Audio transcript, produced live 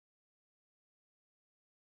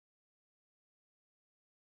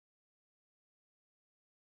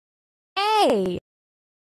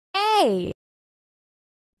A.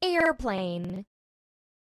 Airplane.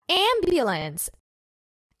 Ambulance.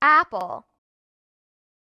 apple,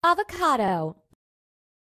 Avocado.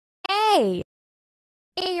 A.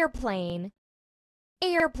 Airplane.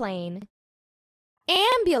 Airplane.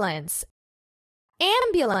 Ambulance.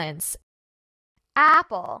 Ambulance.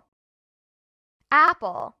 apple,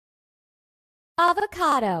 apple,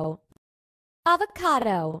 Avocado.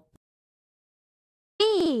 Avocado.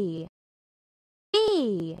 B.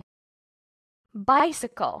 B.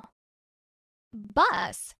 bicycle,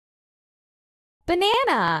 Bus.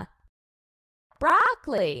 Banana.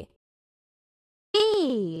 Broccoli.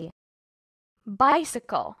 B.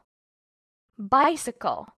 bicycle,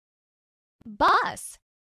 bicycle, Bus.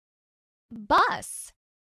 Bus.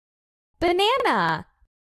 Banana.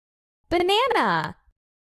 Banana.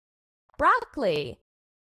 Broccoli.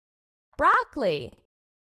 Broccoli.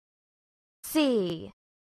 C,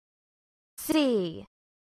 C,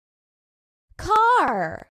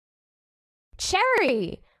 Car.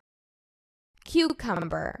 Cherry.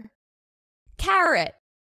 Cucumber. Carrot.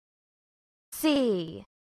 C,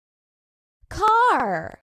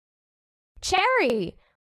 Car. Cherry.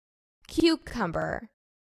 Cucumber.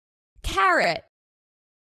 Carrot.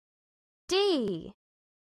 D,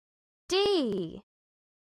 D,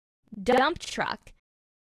 Dump truck.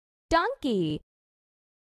 Donkey.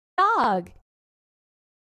 Dog.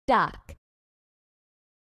 Duck.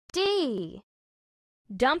 D,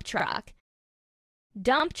 Dump truck.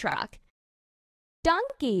 Dump truck.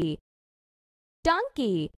 Donkey.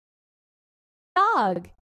 Donkey. Dog.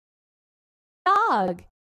 Dog.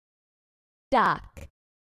 Duck.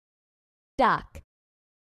 Duck.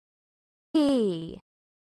 E,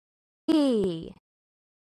 E,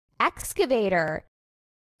 Excavator.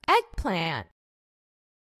 Eggplant.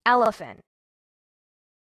 elephant,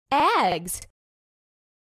 Eggs.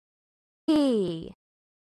 E,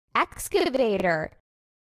 Excavator.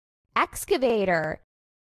 Excavator.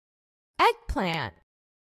 Eggplant.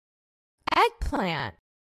 Eggplant.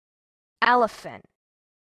 elephant,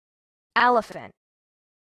 elephant,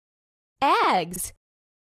 Eggs.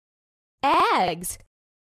 Eggs.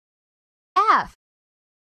 F,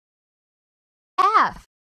 F,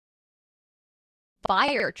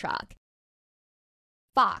 Fire truck.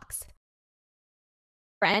 Fox.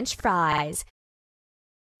 French fries.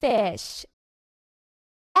 Fish.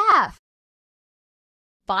 F,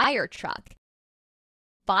 Fire truck.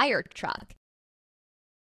 Fire truck.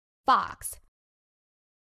 Fox.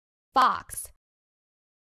 Fox.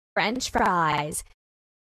 French fries.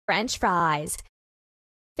 French fries.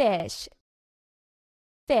 Fish.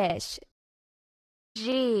 Fish.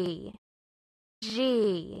 G,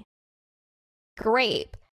 G,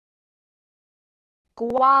 Grape.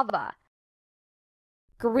 guava,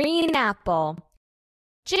 Green apple.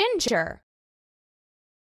 Ginger.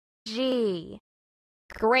 G,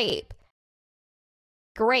 Grape.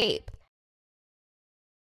 Grape.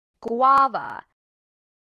 guava,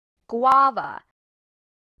 guava,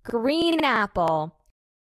 Green apple.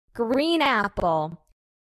 Green apple.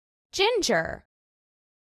 Ginger.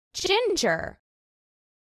 Ginger.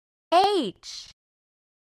 H,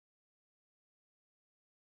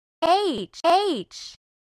 H, H,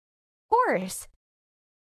 Horse.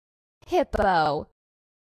 Hippo.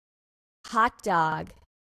 Hot dog.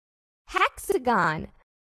 Hexagon.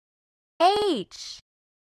 H,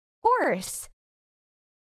 Horse.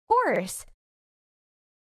 Horse.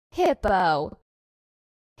 Hippo.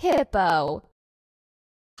 Hippo.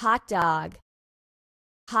 Hot dog.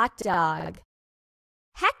 Hot dog.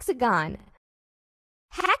 Hexagon.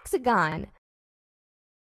 Hexagon.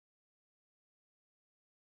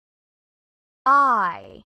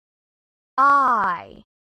 I,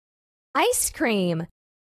 Ice cream.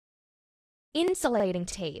 Insulating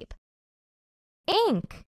tape.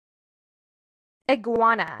 Ink.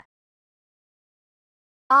 iguana,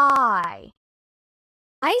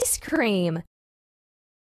 Ice cream.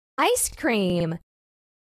 Ice cream.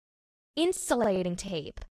 Insulating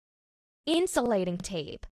tape. Insulating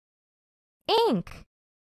tape. Ink.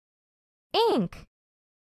 Ink.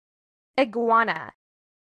 iguana,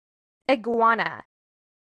 iguana,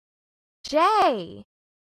 J,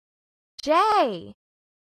 J,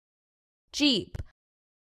 Jeep.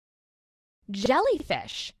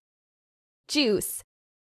 Jellyfish. Juice.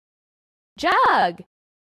 Jug.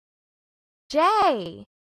 J,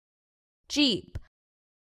 Jeep.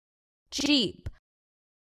 Jeep.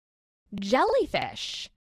 Jellyfish.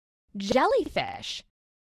 Jellyfish.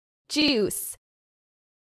 Juice.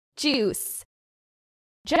 Juice.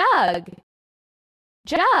 Jug.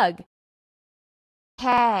 Jug.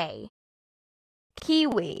 K,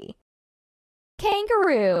 kiwi,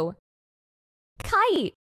 Kangaroo.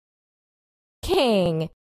 kite, king,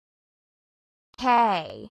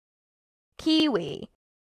 K, kiwi,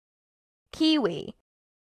 kiwi,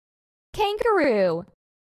 kangaroo,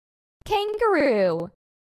 kangaroo,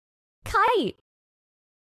 kite,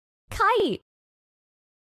 kite,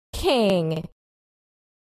 king,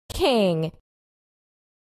 king,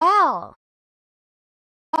 L,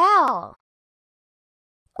 L,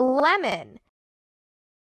 lemon,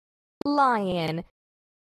 lion,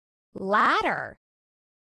 ladder,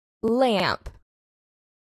 lamp,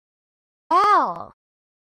 L,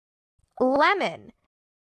 lemon,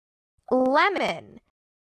 lemon,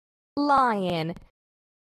 lion,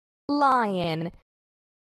 lion,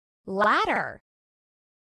 ladder,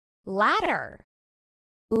 ladder,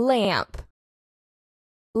 lamp,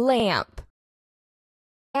 lamp,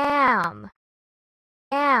 M,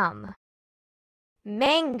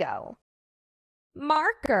 mango,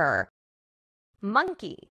 marker,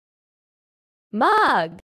 monkey,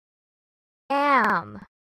 mug, M,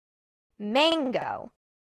 mango,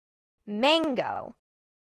 mango,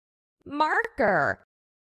 marker,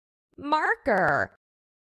 marker,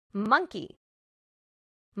 monkey,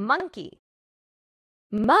 monkey,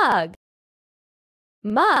 mug,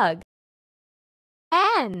 mug,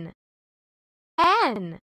 N,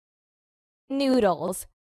 noodles,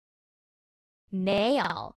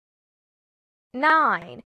 nail,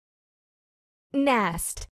 9,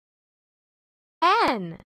 nest,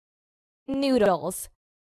 N, noodles,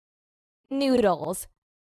 noodles,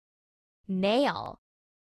 nail,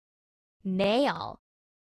 nail,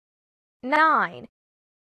 9,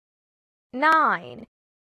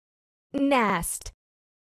 nest,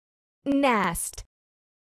 nest,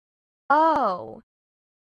 O,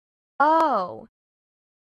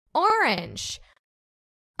 orange,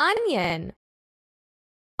 onion,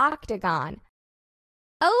 octagon,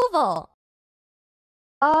 oval,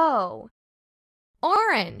 O,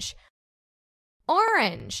 orange,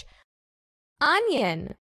 orange,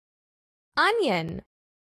 onion, onion,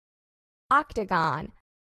 octagon,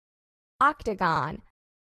 octagon,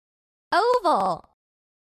 oval,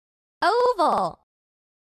 oval,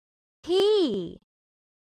 P,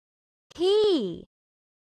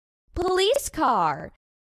 police car,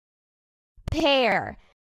 pear,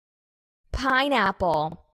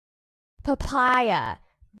 pineapple, papaya,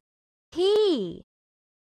 P,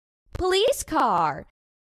 police car,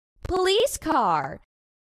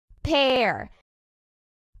 pear,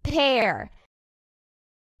 pear,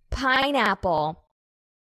 pineapple,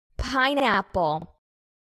 pineapple,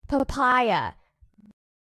 papaya,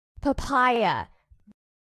 papaya,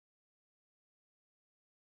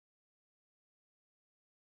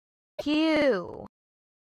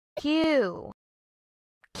 Q,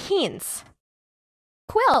 quince,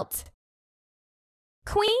 quilt,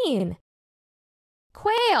 queen,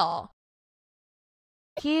 quail,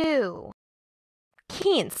 Q,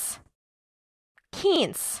 quince,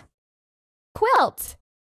 quilt,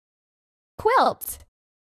 quilt,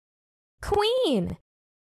 queen,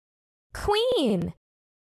 queen,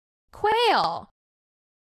 quail,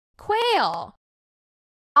 quail,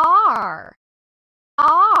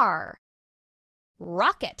 R,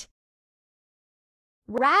 rocket,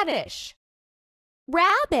 radish,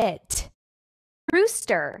 rabbit,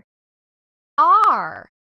 rooster, R,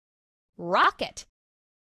 rocket,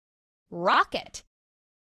 rocket,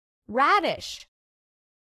 radish,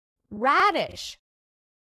 radish,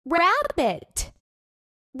 rabbit,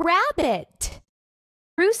 rabbit,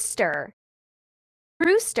 rooster,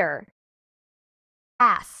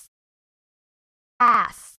 ass,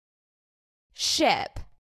 ship,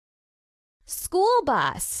 school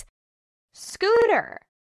bus, scooter,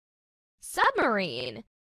 submarine,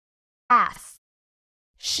 ass,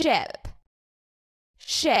 ship,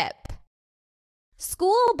 ship,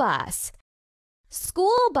 school bus,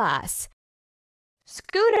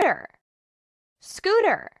 scooter,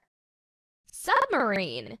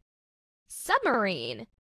 submarine, submarine,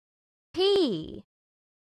 P,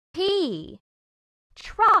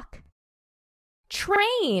 truck,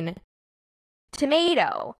 train,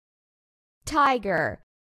 tomato, tiger,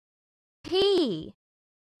 P,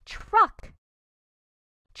 truck,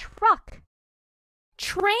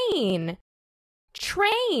 train,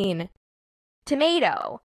 train,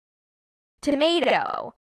 tomato,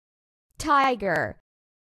 tiger,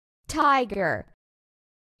 tiger,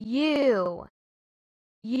 U,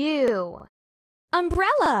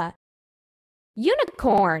 umbrella,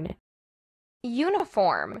 unicorn,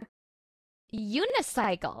 uniform,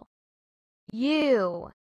 unicycle,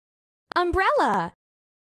 U, umbrella,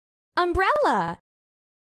 umbrella,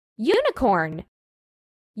 unicorn,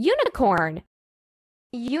 unicorn,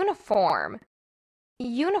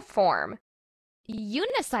 uniform,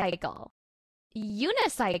 unicycle,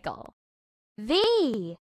 unicycle.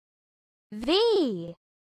 V,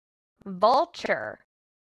 vulture,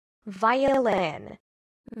 violin,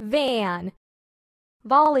 Van,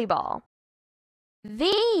 volleyball.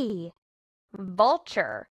 V,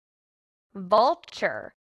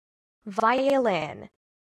 vulture, violin,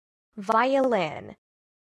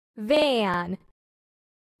 van,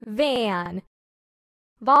 van.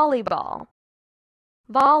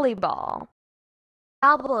 volleyball.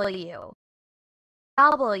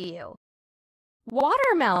 W,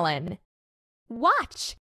 Watermelon,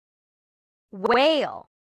 watch. whale.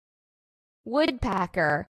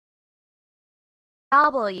 Woodpecker,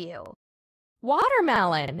 W,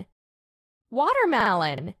 watermelon,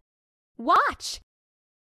 watermelon. Watch,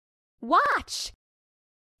 watch.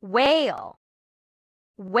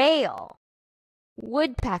 whale.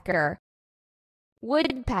 Woodpecker,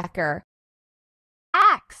 woodpecker.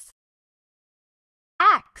 X,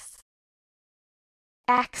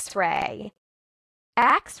 X-ray,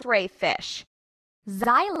 X-ray fish.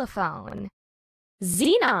 Xylophone,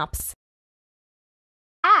 xenops.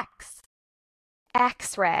 X,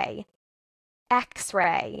 X-ray,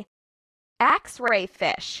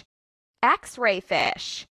 X-ray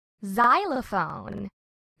fish. Xylophone,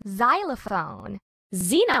 xylophone.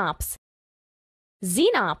 Xenops,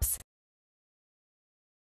 xenops.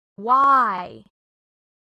 Y,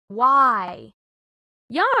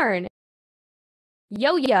 Yarn,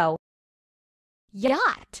 yo-yo.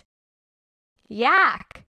 Yacht,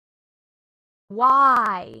 yak.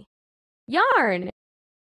 Y, yarn,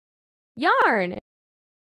 yarn.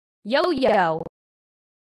 Yo-yo,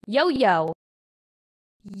 yo-yo.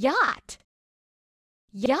 Yacht,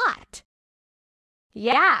 yacht.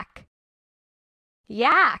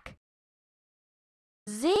 yak.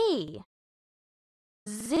 Z,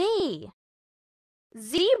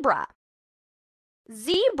 zebra.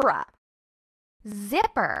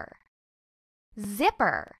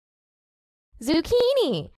 Zipper,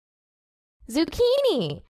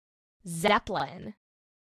 zucchini,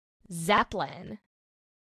 zeppelin,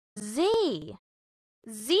 Z,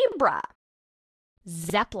 zebra.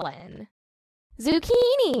 zeppelin.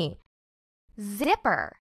 Zucchini,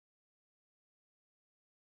 zipper,